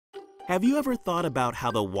Have you ever thought about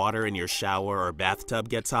how the water in your shower or bathtub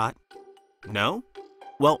gets hot? No?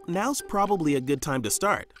 Well, now's probably a good time to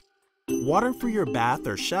start. Water for your bath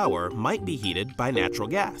or shower might be heated by natural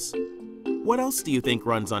gas. What else do you think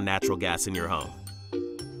runs on natural gas in your home?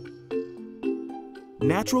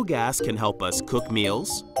 Natural gas can help us cook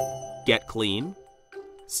meals, get clean,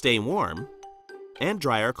 stay warm, and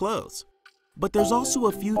dry our clothes. But there's also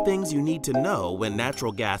a few things you need to know when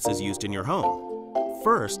natural gas is used in your home.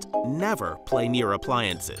 First, never play near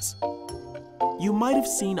appliances. You might have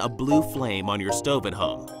seen a blue flame on your stove at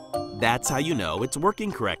home. That's how you know it's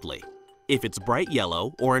working correctly. If it's bright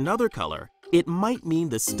yellow or another color, it might mean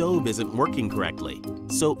the stove isn't working correctly,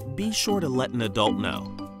 so be sure to let an adult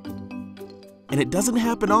know. And it doesn't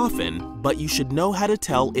happen often, but you should know how to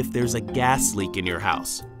tell if there's a gas leak in your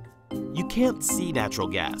house. You can't see natural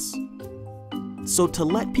gas. So to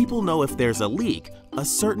let people know if there's a leak, a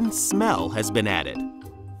certain smell has been added.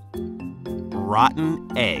 Rotten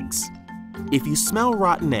eggs. If you smell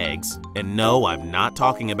rotten eggs, and no, I'm not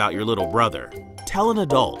talking about your little brother, tell an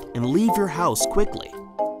adult and leave your house quickly.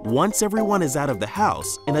 Once everyone is out of the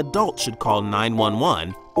house, an adult should call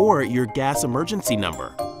 911 or your gas emergency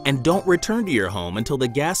number. And don't return to your home until the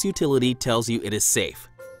gas utility tells you it is safe.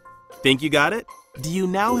 Think you got it? Do you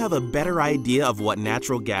now have a better idea of what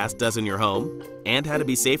natural gas does in your home and how to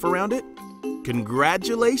be safe around it?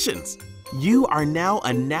 Congratulations! You are now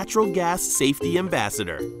a natural gas safety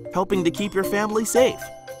ambassador, helping to keep your family safe,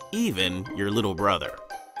 even your little brother.